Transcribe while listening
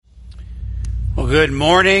Good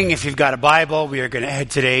morning. If you've got a Bible, we are going to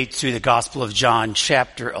head today to the Gospel of John,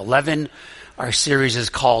 chapter 11. Our series is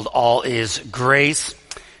called All is Grace.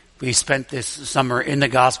 We spent this summer in the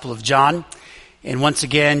Gospel of John. And once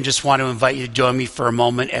again, just want to invite you to join me for a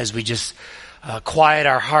moment as we just quiet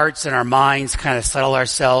our hearts and our minds, kind of settle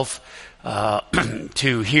ourselves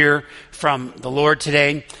to hear from the Lord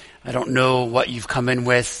today. I don't know what you've come in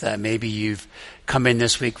with. Maybe you've come in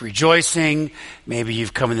this week rejoicing. Maybe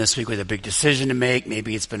you've come in this week with a big decision to make.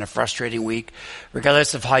 Maybe it's been a frustrating week.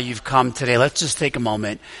 Regardless of how you've come today, let's just take a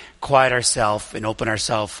moment, quiet ourselves, and open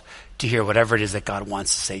ourselves to hear whatever it is that God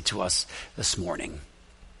wants to say to us this morning.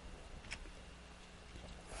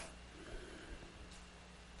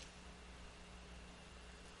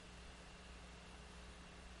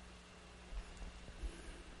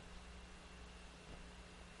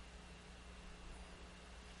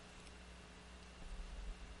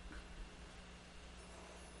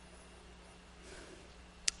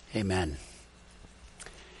 Amen.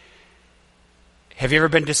 Have you ever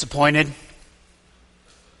been disappointed?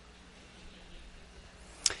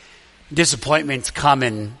 Disappointments come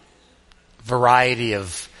in a variety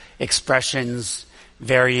of expressions,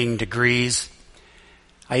 varying degrees.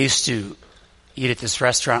 I used to eat at this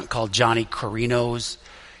restaurant called Johnny Carino's,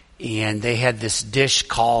 and they had this dish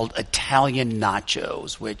called Italian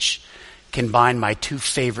nachos, which combined my two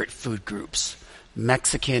favorite food groups,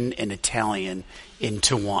 Mexican and Italian,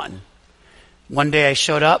 into one. One day I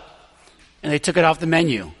showed up and they took it off the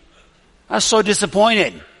menu. I was so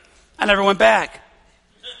disappointed. I never went back.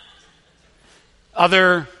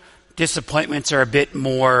 Other disappointments are a bit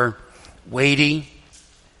more weighty.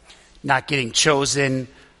 Not getting chosen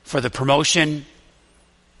for the promotion.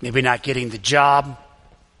 Maybe not getting the job.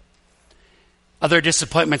 Other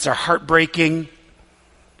disappointments are heartbreaking.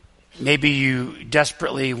 Maybe you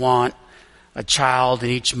desperately want a child,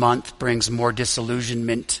 and each month brings more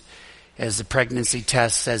disillusionment as the pregnancy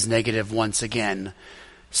test says negative once again,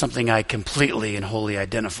 something I completely and wholly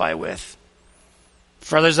identify with.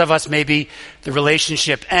 For others of us, maybe the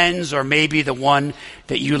relationship ends, or maybe the one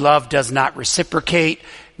that you love does not reciprocate.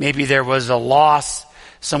 Maybe there was a loss.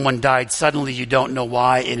 Someone died suddenly, you don't know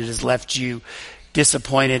why, and it has left you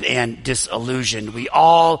disappointed and disillusioned. We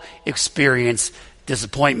all experience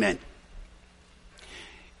disappointment.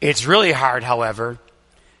 It's really hard, however,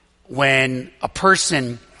 when a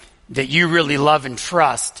person that you really love and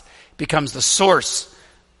trust becomes the source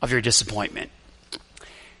of your disappointment.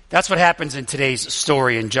 That's what happens in today's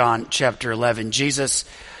story in John chapter 11. Jesus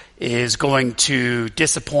is going to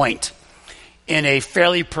disappoint in a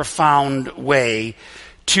fairly profound way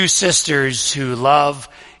two sisters who love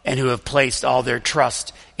and who have placed all their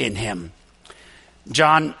trust in him.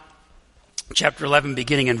 John chapter 11,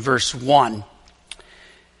 beginning in verse 1.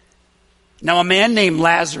 Now a man named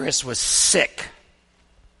Lazarus was sick.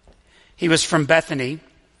 He was from Bethany,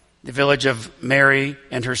 the village of Mary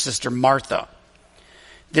and her sister Martha.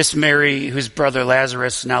 This Mary, whose brother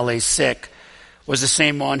Lazarus now lay sick, was the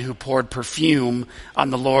same one who poured perfume on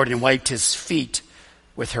the Lord and wiped his feet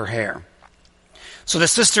with her hair. So the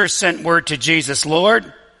sisters sent word to Jesus,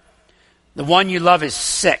 "Lord, the one you love is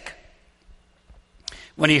sick."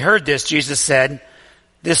 When he heard this, Jesus said,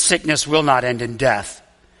 "This sickness will not end in death.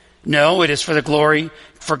 No, it is for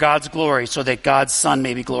God's glory, so that God's Son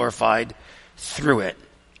may be glorified through it."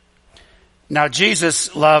 Now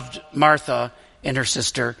Jesus loved Martha and her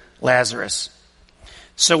sister Lazarus.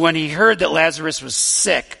 So when he heard that Lazarus was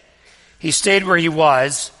sick, he stayed where he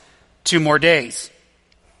was 2 more days.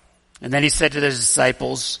 And then he said to the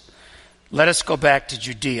disciples, "Let us go back to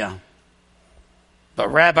Judea." "But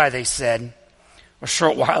Rabbi," they said, "a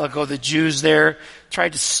short while ago the Jews there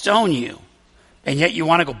tried to stone you, and yet you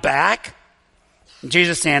want to go back?" And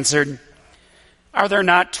Jesus answered, "Are there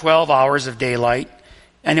not 12 hours of daylight?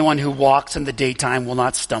 Anyone who walks in the daytime will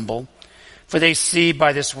not stumble, for they see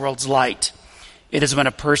by this world's light. It is when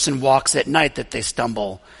a person walks at night that they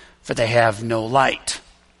stumble, for they have no light."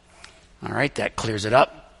 All right, that clears it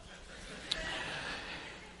up.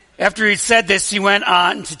 After he said this, he went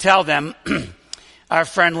on to tell them, "Our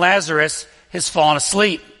friend Lazarus has fallen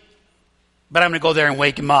asleep, but I'm going to go there and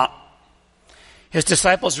wake him up." His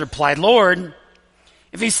disciples replied, "Lord,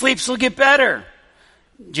 if he sleeps, he'll get better."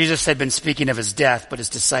 Jesus had been speaking of his death, but his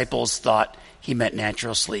disciples thought he meant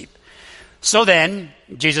natural sleep. So then,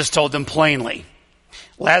 Jesus told them plainly,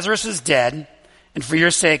 "Lazarus is dead, and for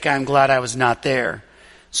your sake I am glad I was not there,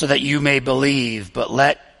 so that you may believe, but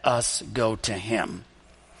let us go to him."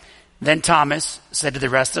 Then Thomas said to the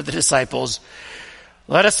rest of the disciples,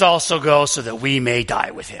 "Let us also go so that we may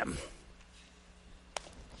die with him."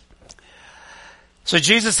 So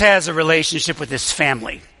Jesus has a relationship with his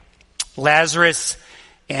family. Lazarus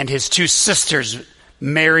and his two sisters,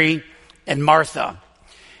 Mary and Martha.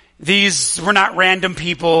 These were not random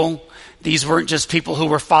people. These weren't just people who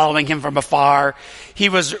were following him from afar. He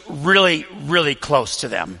was really, really close to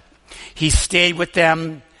them. He stayed with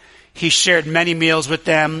them. He shared many meals with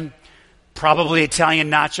them, probably Italian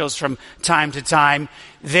nachos from time to time.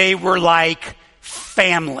 They were like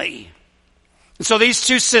family. And so these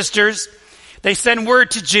two sisters, they send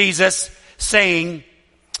word to Jesus saying,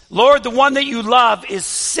 Lord, the one that you love is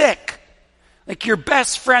sick. Like your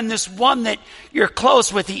best friend, this one that you're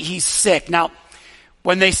close with, he's sick. Now,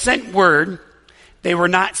 when they sent word, they were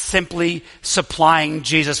not simply supplying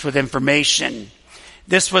Jesus with information.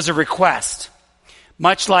 This was a request.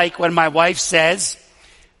 Much like when my wife says,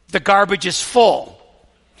 the garbage is full.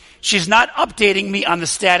 She's not updating me on the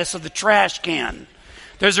status of the trash can.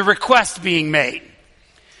 There's a request being made.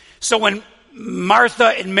 So when Martha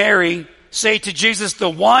and Mary say to Jesus, the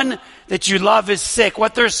one that you love is sick,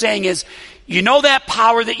 what they're saying is, you know that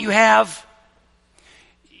power that you have?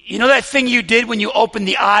 You know that thing you did when you opened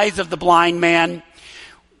the eyes of the blind man?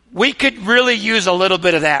 We could really use a little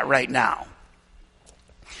bit of that right now.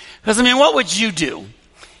 Because, I mean, what would you do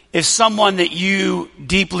if someone that you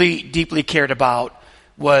deeply, deeply cared about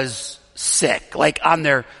was sick, like on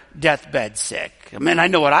their deathbed sick? I mean, I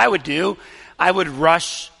know what I would do. I would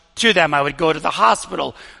rush to them. I would go to the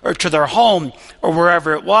hospital or to their home or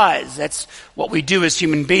wherever it was. That's what we do as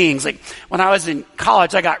human beings. Like when I was in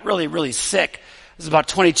college, I got really, really sick. I was about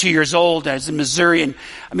 22 years old. I was in Missouri, and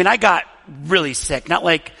I mean, I got really sick. Not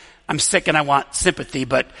like I'm sick and I want sympathy,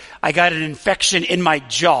 but I got an infection in my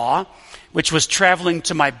jaw, which was traveling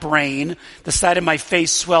to my brain. The side of my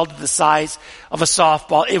face swelled to the size of a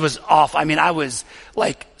softball. It was awful. I mean, I was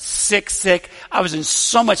like sick. I was in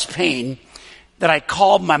so much pain that I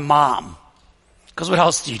called my mom. Because what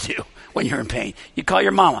else do you do when you're in pain? You call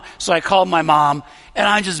your mama. So I called my mom, and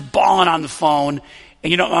I'm just bawling on the phone.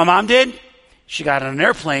 And you know what my mom did? She got on an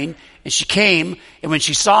airplane, and she came, and when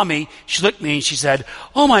she saw me, she looked at me, and she said,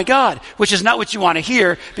 oh my God, which is not what you want to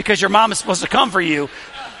hear, because your mom is supposed to come for you.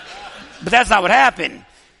 But that's not what happened.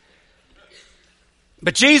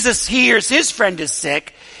 But Jesus hears his friend is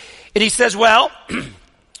sick, and he says, well,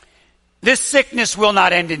 this sickness will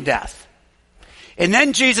not end in death. And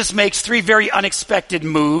then Jesus makes three very unexpected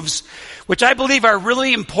moves, which I believe are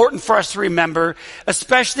really important for us to remember,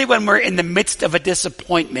 especially when we're in the midst of a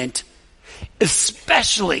disappointment,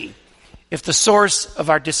 especially if the source of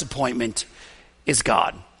our disappointment is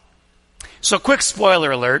God. So quick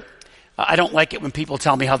spoiler alert. I don't like it when people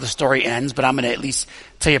tell me how the story ends, but I'm going to at least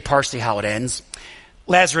tell you partially how it ends.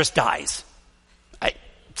 Lazarus dies.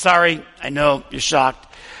 Sorry, I know you're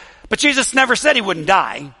shocked. But Jesus never said he wouldn't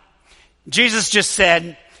die. Jesus just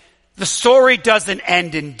said, the story doesn't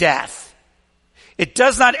end in death. It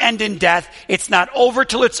does not end in death. It's not over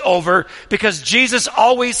till it's over, because Jesus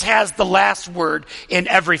always has the last word in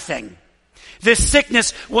everything. This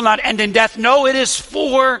sickness will not end in death. No, it is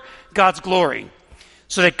for God's glory,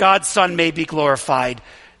 so that God's Son may be glorified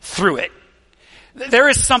through it. There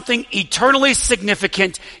is something eternally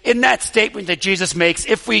significant in that statement that Jesus makes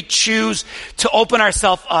if we choose to open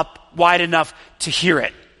ourselves up wide enough to hear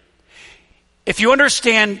it. If you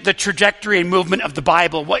understand the trajectory and movement of the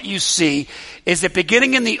Bible, what you see is that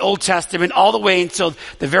beginning in the Old Testament all the way until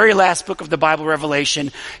the very last book of the Bible,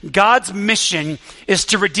 Revelation, God's mission is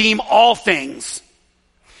to redeem all things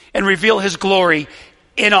and reveal his glory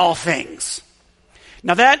in all things.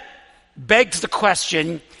 Now that begs the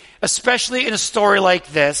question, especially in a story like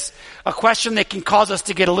this, a question that can cause us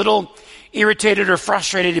to get a little irritated or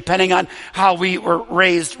frustrated depending on how we were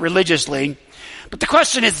raised religiously. But the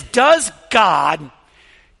question is, does God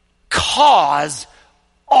cause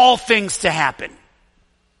all things to happen?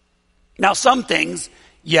 Now, some things,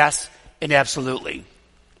 yes, and absolutely.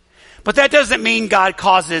 But that doesn't mean God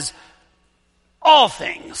causes all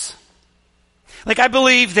things. Like, I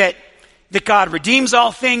believe that God redeems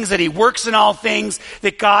all things, that he works in all things,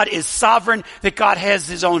 that God is sovereign, that God has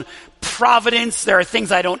his own providence. There are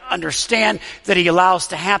things I don't understand that he allows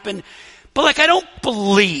to happen. But I don't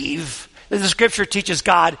believe that the scripture teaches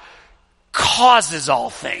God causes all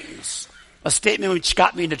things. A statement which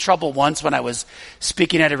got me into trouble once when I was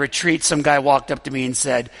speaking at a retreat. Some guy walked up to me and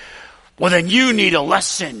said, well, then you need a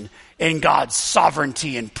lesson in God's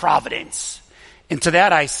sovereignty and providence. And to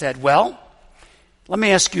that I said, well, let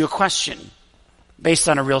me ask you a question based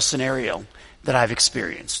on a real scenario that I've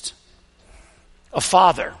experienced. A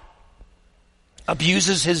father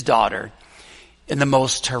abuses his daughter in the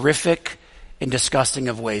most horrific and disgusting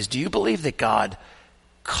of ways. Do you believe that God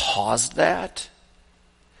caused that?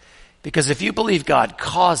 Because if you believe God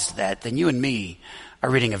caused that, then you and me are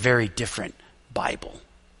reading a very different Bible.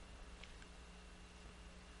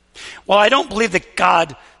 While I don't believe that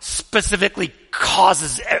God specifically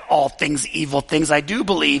causes all things evil things, I do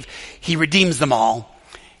believe he redeems them all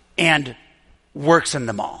and works in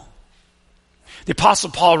them all. The Apostle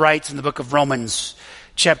Paul writes in the book of Romans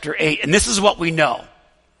chapter 8, and this is what we know,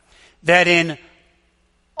 that in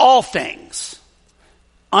all things,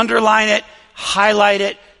 underline it, highlight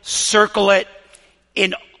it, circle it,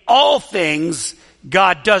 in all things,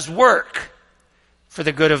 God does work for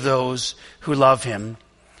the good of those who love him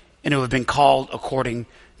and who have been called according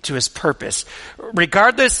to his purpose.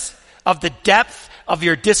 Regardless of the depth of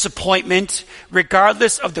your disappointment,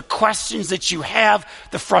 regardless of the questions that you have,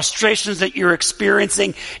 the frustrations that you're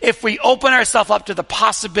experiencing, if we open ourselves up to the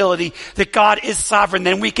possibility that God is sovereign,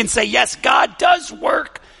 then we can say, yes, God does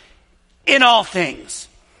work in all things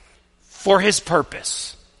for his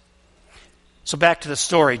purpose. So back to the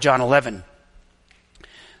story, John 11.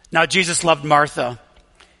 Now Jesus loved Martha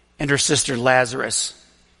and her sister Lazarus.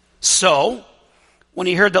 So, when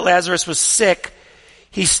he heard that Lazarus was sick,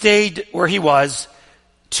 he stayed where he was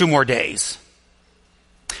 2 more days.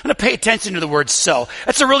 I'm going to pay attention to the word so.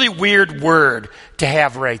 That's a really weird word to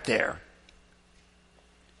have right there.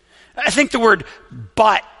 I think the word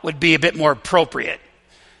but would be a bit more appropriate.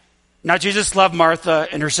 Now Jesus loved Martha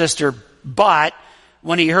and her sister, but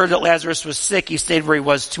when he heard that Lazarus was sick, he stayed where he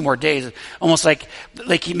was 2 more days. Almost like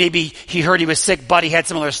he heard he was sick, but he had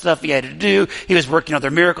some other stuff he had to do. He was working other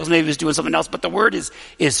miracles. Maybe he was doing something else. But the word is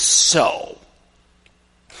so.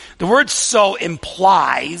 The word so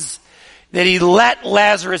implies that he let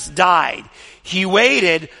Lazarus die. He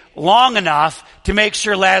waited long enough to make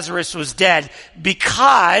sure Lazarus was dead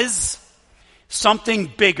because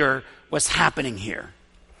something bigger was happening here.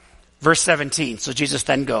 Verse 17. So Jesus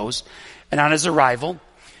then goes, and on his arrival,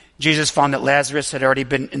 Jesus found that Lazarus had already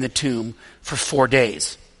been in the tomb for 4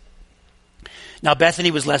 days. Now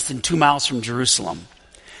Bethany was less than 2 miles from Jerusalem,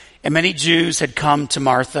 and many Jews had come to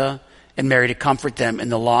Martha and Mary to comfort them in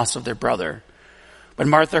the loss of their brother. When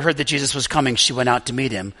Martha heard that Jesus was coming, she went out to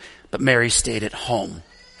meet him, but Mary stayed at home.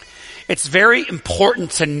 It's very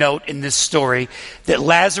important to note in this story that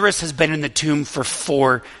Lazarus has been in the tomb for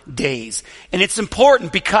 4 days. And it's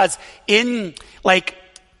important because in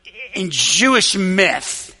Jewish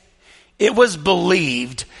myth, it was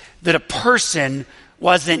believed that a person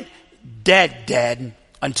wasn't dead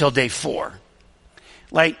until day 4.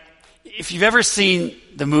 Like, if you've ever seen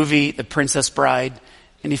the movie The Princess Bride,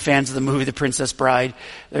 any fans of the movie The Princess Bride,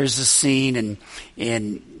 there's a scene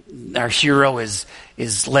and our hero is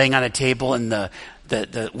laying on a table and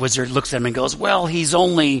the wizard looks at him and goes, well, he's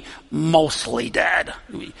only mostly dead.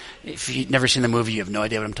 If you've never seen the movie, you have no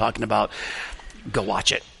idea what I'm talking about. Go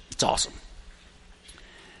watch it. It's awesome.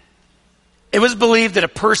 It was believed that a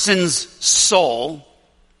person's soul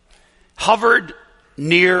hovered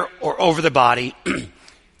near or over the body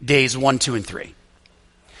days 1, 2, and 3.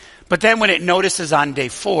 But then when it notices on day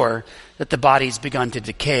 4 that the body's begun to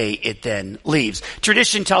decay, it then leaves.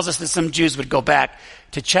 Tradition tells us that some Jews would go back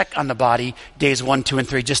to check on the body days 1, 2, and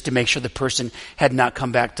 3 just to make sure the person had not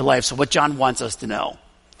come back to life. So what John wants us to know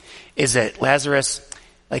is that Lazarus,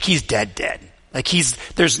 he's dead.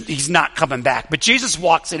 He's not coming back. But Jesus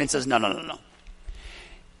walks in and says, no.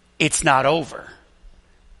 It's not over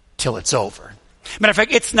till it's over. Matter of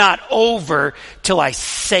fact, it's not over till I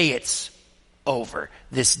say it's over.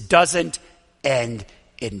 This doesn't end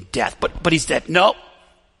in death. But he's dead. No,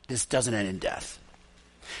 this doesn't end in death.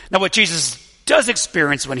 Now what Jesus does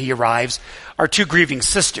experience when he arrives are 2 grieving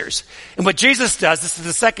sisters. And what Jesus does, this is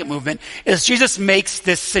the second movement, is Jesus makes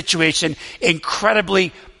this situation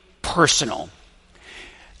incredibly personal.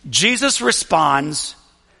 Jesus responds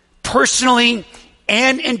personally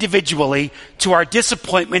and individually to our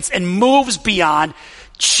disappointments and moves beyond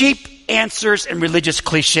cheap answers and religious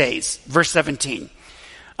cliches. Verse 17.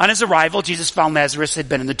 On his arrival, Jesus found Lazarus had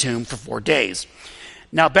been in the tomb for 4 days.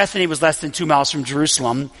 Now Bethany was less than 2 miles from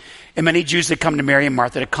Jerusalem, and many Jews had come to Mary and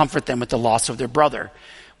Martha to comfort them with the loss of their brother.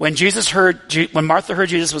 When Martha heard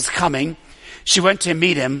Jesus was coming, she went to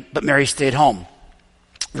meet him, but Mary stayed home.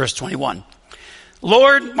 Verse 21.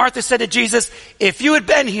 Lord, Martha said to Jesus, if you had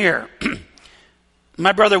been here,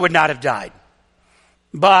 my brother would not have died.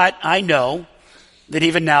 But I know that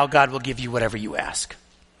even now God will give you whatever you ask.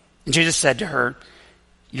 And Jesus said to her,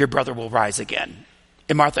 your brother will rise again.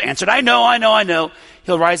 And Martha answered, I know.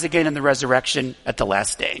 He'll rise again in the resurrection at the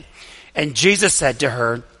last day. And Jesus said to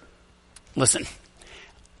her, listen,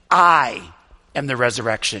 I am the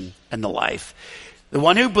resurrection and the life. The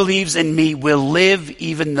one who believes in me will live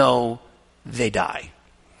even though they die.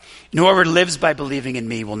 And whoever lives by believing in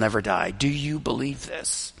me will never die. Do you believe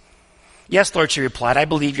this? Yes, Lord, she replied, I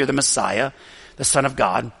believe you're the Messiah, the Son of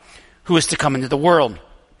God, who is to come into the world.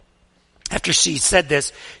 After she said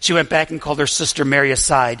this, she went back and called her sister Mary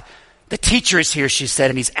aside. The teacher is here, she said,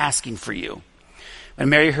 and he's asking for you. When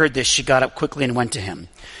Mary heard this, she got up quickly and went to him.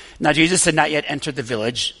 Now Jesus had not yet entered the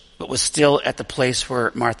village, but was still at the place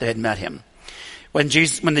where Martha had met him. When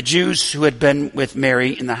the Jews who had been with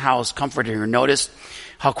Mary in the house comforted her, noticed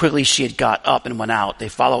how quickly she had got up and went out, they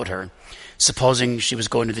followed her, supposing she was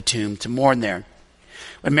going to the tomb to mourn there.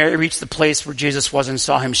 When Mary reached the place where Jesus was and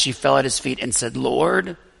saw him, she fell at his feet and said,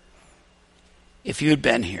 Lord, if you had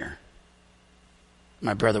been here,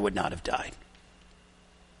 my brother would not have died.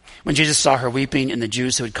 When Jesus saw her weeping and the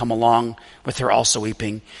Jews who had come along with her also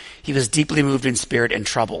weeping, he was deeply moved in spirit and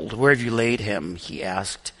troubled. Where have you laid him? He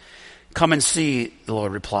asked. Come and see, the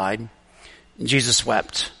Lord replied. And Jesus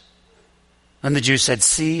wept. Then the Jews said,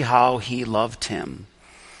 see how he loved him.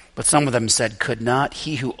 But some of them said, could not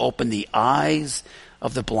he who opened the eyes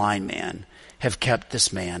of the blind man have kept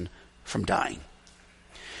this man from dying?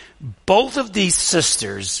 Both of these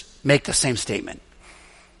sisters make the same statement.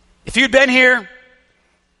 If you'd been here,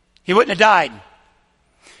 he wouldn't have died.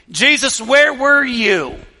 Jesus, where were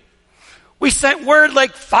you? We sent word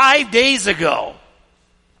like 5 days ago.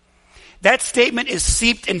 That statement is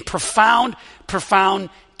seeped in profound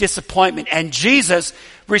disappointment. And Jesus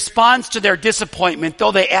responds to their disappointment,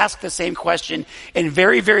 though they ask the same question in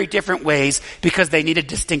very, very different ways because they needed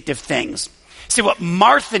distinctive things. See, what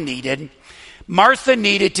Martha needed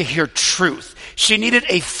to hear truth. She needed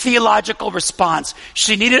a theological response.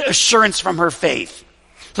 She needed assurance from her faith.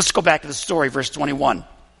 Let's go back to the story, verse 21.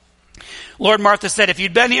 Lord, Martha said, if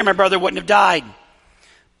you'd been here, my brother wouldn't have died.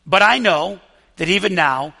 But I know that even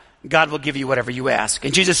now, God will give you whatever you ask.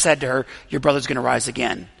 And Jesus said to her, your brother's going to rise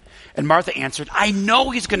again. And Martha answered, I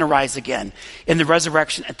know he's going to rise again in the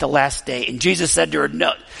resurrection at the last day. And Jesus said to her,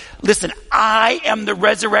 no, listen, I am the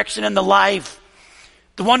resurrection and the life.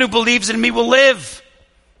 The one who believes in me will live,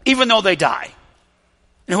 even though they die.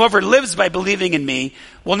 And whoever lives by believing in me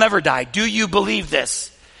will never die. Do you believe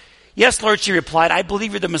this? Yes, Lord, she replied, I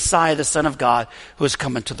believe you're the Messiah, the Son of God, who has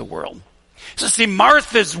come into the world. So see,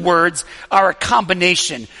 Martha's words are a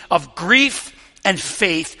combination of grief and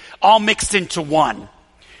faith all mixed into one.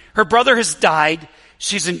 Her brother has died.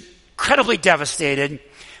 She's incredibly devastated,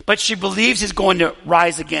 but she believes he's going to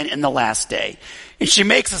rise again in the last day. And she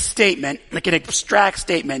makes a statement, like an abstract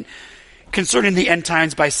statement, concerning the end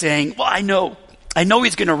times by saying, well, I know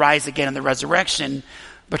he's going to rise again in the resurrection,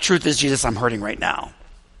 but truth is, Jesus, I'm hurting right now.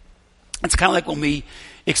 It's kind of like when we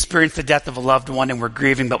experience the death of a loved one and we're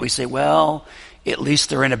grieving, but we say, well, at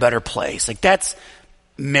least they're in a better place. Like that's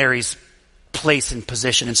Mary's place and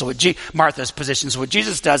position. And so Martha's position. So what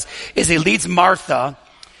Jesus does is he leads Martha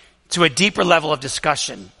to a deeper level of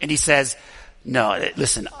discussion. And he says, no,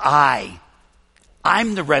 listen, I'm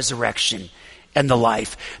the resurrection and the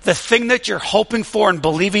life. The thing that you're hoping for and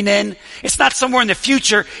believing in, it's not somewhere in the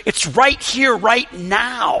future. It's right here, right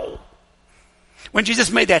now. When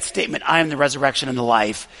Jesus made that statement, I am the resurrection and the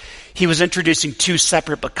life, he was introducing two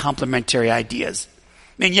separate but complementary ideas.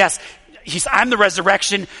 I mean, yes, I'm the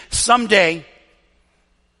resurrection. Someday,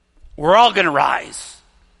 we're all going to rise.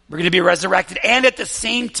 We're going to be resurrected. And at the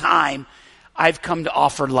same time, I've come to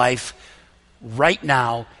offer life right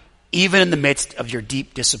now, even in the midst of your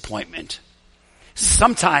deep disappointment.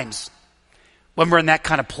 Sometimes, when we're in that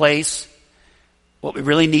kind of place, what we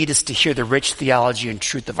really need is to hear the rich theology and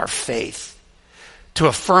truth of our faith, to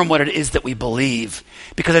affirm what it is that we believe,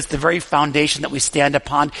 because it's the very foundation that we stand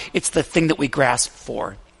upon. It's the thing that we grasp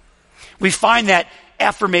for. We find that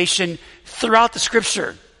affirmation throughout the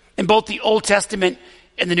scripture, in both the Old Testament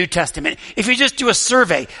and the New Testament. If you just do a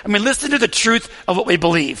survey, listen to the truth of what we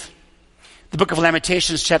believe. The book of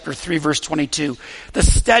Lamentations, chapter 3, verse 22. The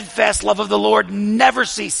steadfast love of the Lord never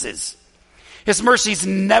ceases. His mercies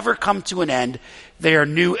never come to an end. They are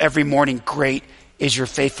new every morning. Great is your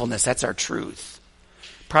faithfulness. That's our truth.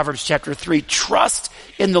 Proverbs chapter 3, trust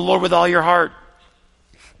in the Lord with all your heart.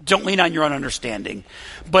 Don't lean on your own understanding,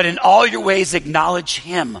 but in all your ways acknowledge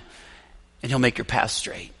him, and he'll make your path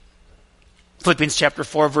straight. Philippians chapter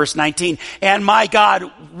 4, verse 19, and my God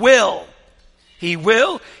will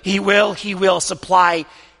supply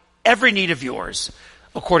every need of yours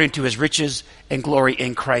according to his riches and glory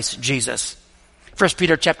in Christ Jesus. 1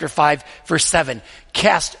 Peter chapter 5, verse 7,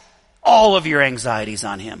 cast all of your anxieties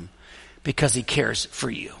on him, because he cares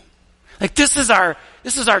for you. Like this is our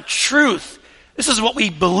truth. This is what we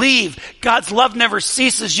believe. God's love never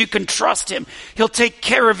ceases. You can trust him. He'll take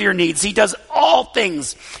care of your needs. He does all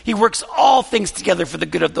things. He works all things together for the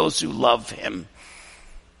good of those who love him.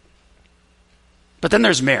 But then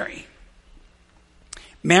there's Mary.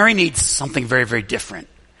 Mary needs something very, very different.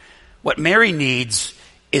 What Mary needs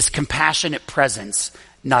is compassionate presence,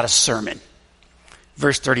 not a sermon.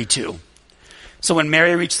 Verse 32. So when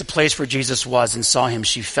Mary reached the place where Jesus was and saw him,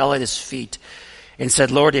 she fell at his feet and said,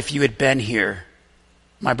 Lord, if you had been here,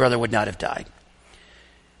 my brother would not have died.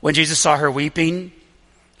 When Jesus saw her weeping,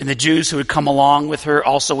 and the Jews who had come along with her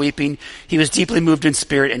also weeping, he was deeply moved in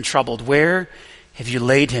spirit and troubled. Where have you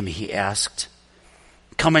laid him? He asked.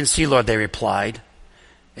 Come and see, Lord, they replied.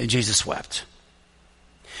 And Jesus wept.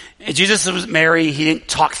 And Jesus was Mary. He didn't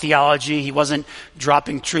talk theology. He wasn't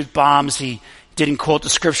dropping truth bombs. He didn't quote the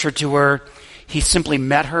scripture to her. He simply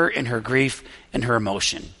met her in her grief and her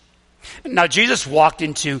emotion. Now, Jesus walked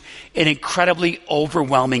into an incredibly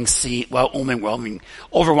overwhelming scene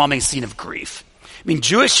of grief. I mean,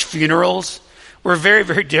 Jewish funerals were very,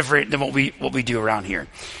 very different than what we do around here.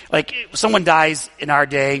 Like, if someone dies in our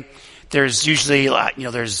day, there's usually,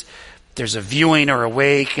 there's a viewing or a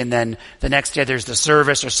wake, and then the next day there's the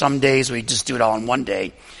service, or some days we just do it all in one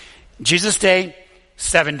day. Jesus' day,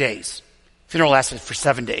 7 days. Funeral lasted for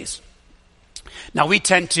 7 days. Now, we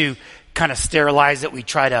tend to kind of sterilize it. We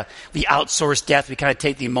outsource death. We kind of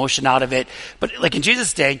take the emotion out of it. But like in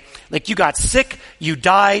Jesus' day, like you got sick, you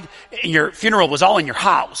died, and your funeral was all in your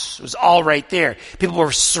house. It was all right there. People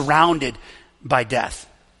were surrounded by death.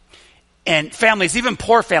 And families, even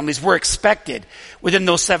poor families, were expected within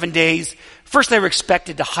those 7 days. First, they were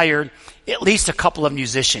expected to hire at least a couple of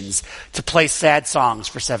musicians to play sad songs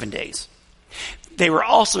for 7 days. They were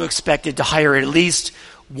also expected to hire at least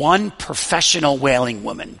one professional wailing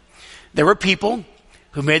woman. There were people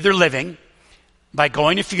who made their living by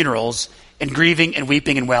going to funerals and grieving and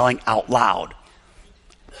weeping and wailing out loud.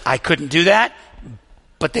 I couldn't do that,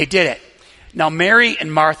 but they did it. Now, Mary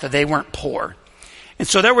and Martha, they weren't poor. And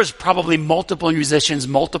so there was probably multiple musicians,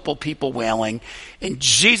 multiple people wailing. And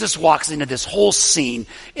Jesus walks into this whole scene,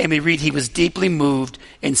 and we read he was deeply moved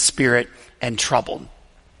in spirit and troubled.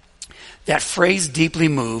 That phrase, deeply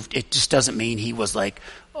moved, it just doesn't mean he was like,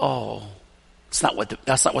 oh,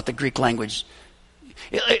 that's not what the Greek language,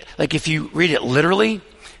 like if you read it literally,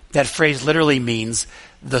 that phrase literally means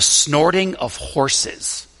the snorting of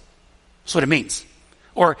horses. That's what it means.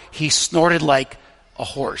 Or he snorted like a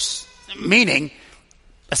horse. Meaning,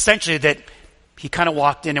 essentially, that he kind of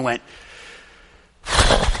walked in and went,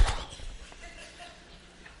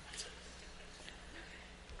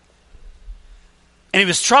 and he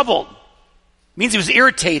was troubled. It means he was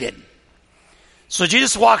irritated. So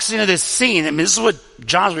Jesus walks into this scene. I mean, this is what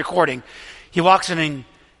John's recording. He walks in and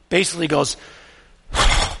basically goes,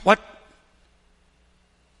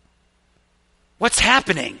 what's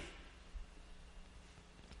happening?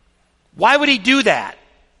 Why would he do that?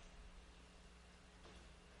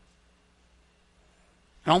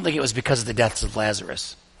 I don't think it was because of the deaths of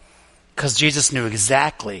Lazarus. Because Jesus knew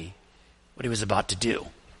exactly what he was about to do.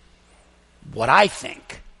 What I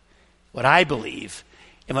think, what I believe,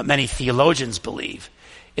 and what many theologians believe,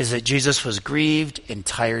 is that Jesus was grieved and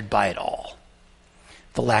tired by it all.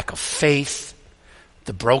 The lack of faith,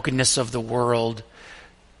 the brokenness of the world,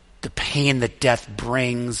 the pain that death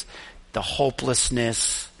brings, the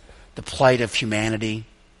hopelessness, the plight of humanity.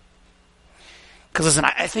 Because listen,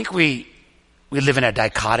 I think we live in a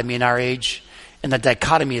dichotomy in our age, and the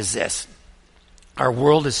dichotomy is this. Our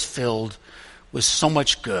world is filled with so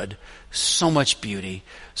much good, so much beauty,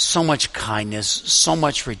 so much kindness, so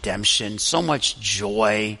much redemption, so much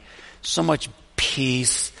joy, so much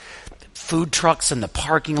peace, food trucks in the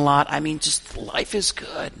parking lot. I mean, just life is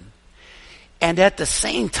good. And at the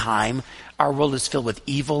same time, our world is filled with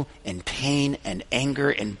evil and pain and anger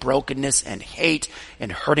and brokenness and hate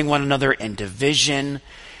and hurting one another and division.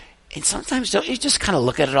 And sometimes don't you just kind of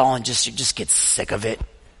look at it all and you just get sick of it?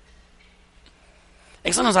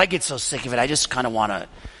 Like sometimes I get so sick of it, I just kind of want to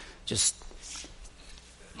just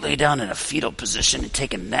lay down in a fetal position and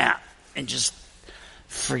take a nap and just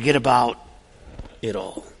forget about it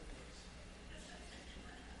all.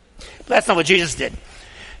 But that's not what Jesus did.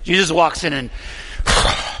 Jesus walks in and,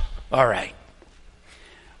 all right,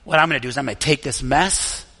 what I'm going to do is I'm going to take this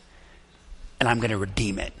mess and I'm going to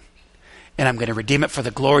redeem it. And I'm going to redeem it for the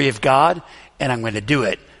glory of God, and I'm going to do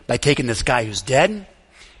it by taking this guy who's dead and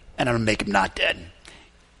I'm going to make him not dead.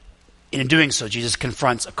 And in doing so, Jesus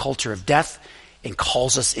confronts a culture of death and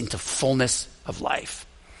calls us into fullness of life.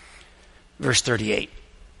 Verse 38.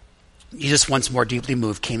 Jesus, once more deeply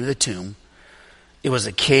moved, came to the tomb. It was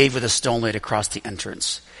a cave with a stone laid across the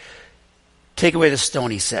entrance. Take away the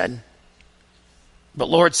stone, he said. But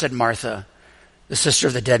Lord, said Martha, the sister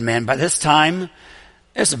of the dead man, by this time,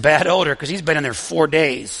 it's a bad odor because he's been in there 4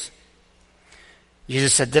 days.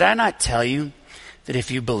 Jesus said, did I not tell you that if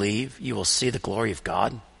you believe, you will see the glory of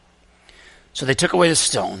God? So they took away the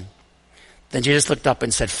stone. Then Jesus looked up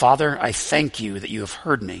and said, Father, I thank you that you have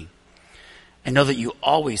heard me. I know that you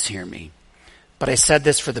always hear me. But I said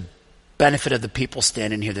this for the benefit of the people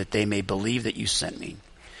standing here, that they may believe that you sent me.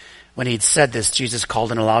 When he had said this, Jesus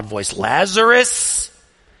called in a loud voice, Lazarus,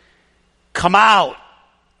 come out.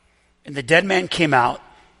 And the dead man came out,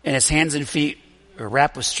 and his hands and feet were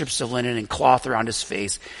wrapped with strips of linen and cloth around his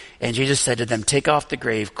face. And Jesus said to them, take off the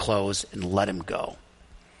grave clothes and let him go.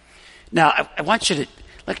 Now, I want you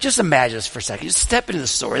to, just imagine this for a second. Just step into the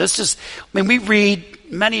story. We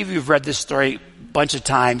read, many of you have read this story a bunch of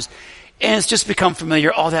times, and it's just become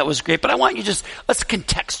familiar. Oh, that was great. But I want you let's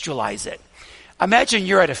contextualize it. Imagine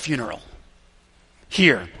you're at a funeral.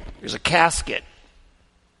 Here's a casket.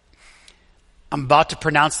 I'm about to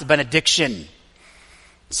pronounce the benediction.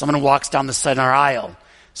 Someone walks down the center aisle,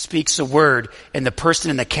 speaks a word, and the person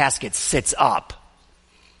in the casket sits up.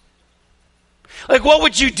 What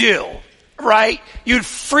would you do, right? You'd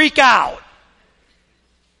freak out.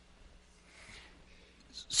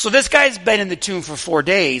 So this guy's been in the tomb for 4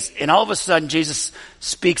 days, and all of a sudden Jesus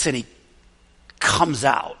speaks and he comes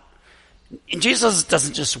out. And Jesus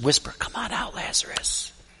doesn't just whisper, come on out,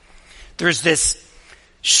 Lazarus. There's this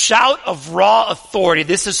shout of raw authority.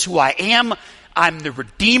 This is who I am. I'm the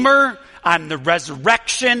Redeemer. I'm the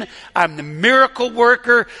resurrection. I'm the miracle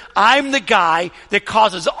worker. I'm the guy that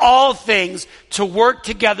causes all things to work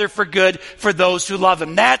together for good for those who love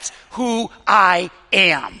him. That's who I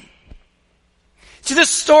am. See,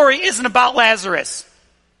 this story isn't about Lazarus.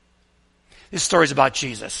 This story is about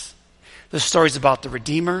Jesus. This story is about the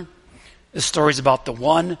Redeemer. This story is about the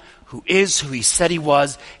one who is who he said he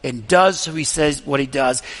was and does who he says what he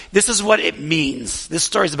does. This is what it means. This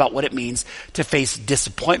story is about what it means to face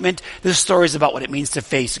disappointment. This story is about what it means to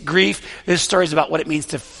face grief. This story is about what it means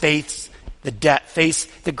to face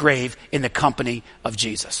the grave in the company of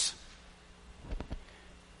Jesus. In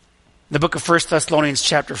the book of 1 Thessalonians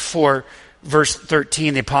chapter 4, verse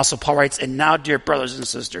 13, the Apostle Paul writes, and now, dear brothers and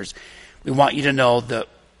sisters, we want you to know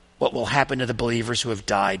what will happen to the believers who have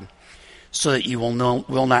died, so that you will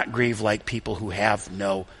not grieve like people who have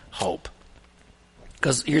no hope.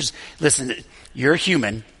 Because listen, you're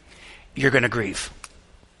human, you're going to grieve.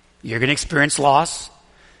 You're going to experience loss.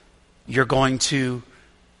 You're going to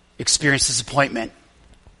experience disappointment.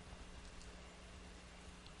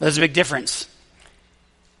 There's a big difference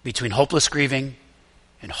between hopeless grieving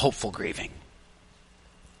and hopeful grieving.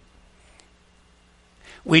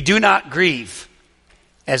 We do not grieve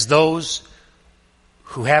as those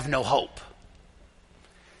who have no hope.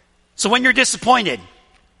 So when you're disappointed,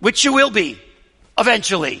 which you will be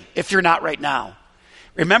eventually if you're not right now,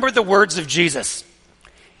 remember the words of Jesus.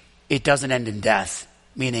 It doesn't end in death,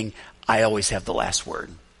 meaning I always have the last word.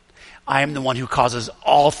 I am the one who causes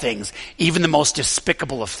all things, even the most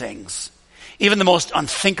despicable of things, even the most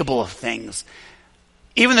unthinkable of things,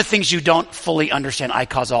 even the things you don't fully understand. I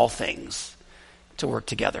cause all things to work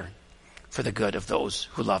together for the good of those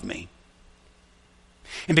who love me.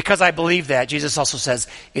 And because I believe that, Jesus also says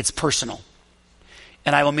it's personal.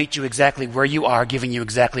 And I will meet you exactly where you are, giving you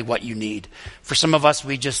exactly what you need. For some of us,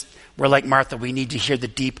 we're like Martha. We need to hear the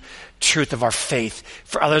deep truth of our faith.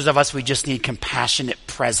 For others of us, we just need compassionate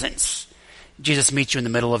presence. Jesus meets you in the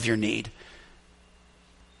middle of your need.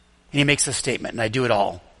 And he makes a statement, and I do it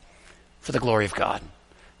all for the glory of God,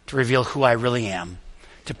 to reveal who I really am,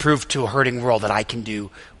 to prove to a hurting world that I can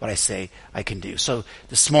do what I say I can do. So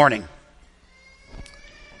this morning,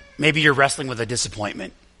 maybe you're wrestling with a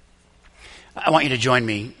disappointment. I want you to join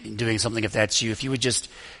me in doing something if that's you. If you would just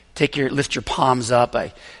lift your palms up.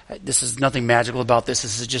 This is nothing magical about this.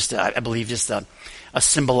 This is just, I believe, just a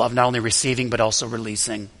symbol of not only receiving but also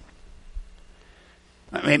releasing.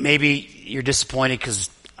 Maybe you're disappointed because,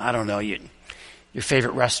 I don't know, your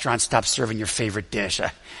favorite restaurant stopped serving your favorite dish.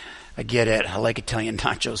 I get it. I like Italian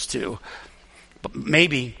nachos too. But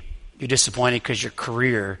maybe you're disappointed because your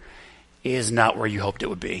career is not where you hoped it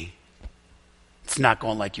would be. It's not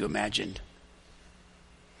going like you imagined.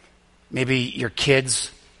 Maybe your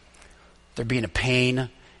kids, they're being a pain.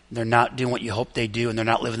 They're not doing what you hoped they'd do, and they're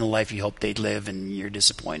not living the life you hoped they'd live, and you're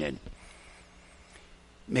disappointed.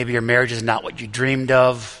 Maybe your marriage is not what you dreamed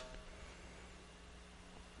of.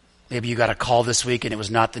 Maybe you got a call this week and it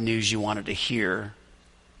was not the news you wanted to hear.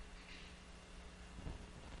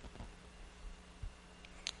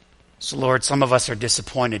 So, Lord, some of us are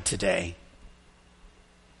disappointed today.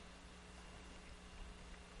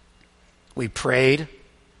 We prayed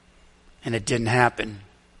and it didn't happen.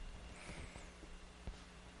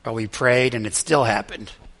 Or we prayed and it still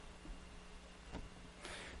happened.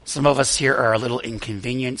 Some of us here are a little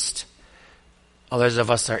inconvenienced, Others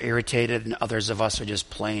of us are irritated, and others of us are just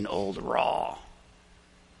plain old raw.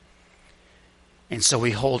 And so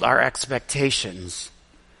we hold our expectations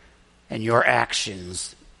and your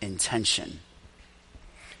actions in tension.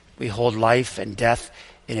 We hold life and death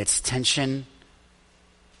in its tension,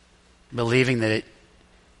 believing that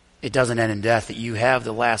it doesn't end in death, that you have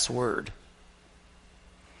the last word.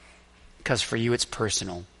 Because for you it's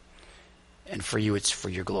personal, and for you it's for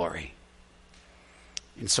your glory.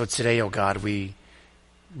 And so today, oh God, we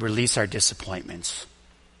release our disappointments,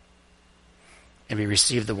 and we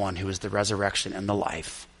receive the one who is the resurrection and the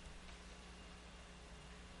life.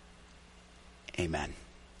 Amen.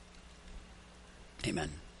 Amen.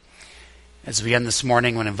 As we end this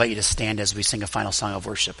morning, I want to invite you to stand as we sing a final song of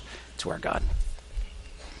worship to our God.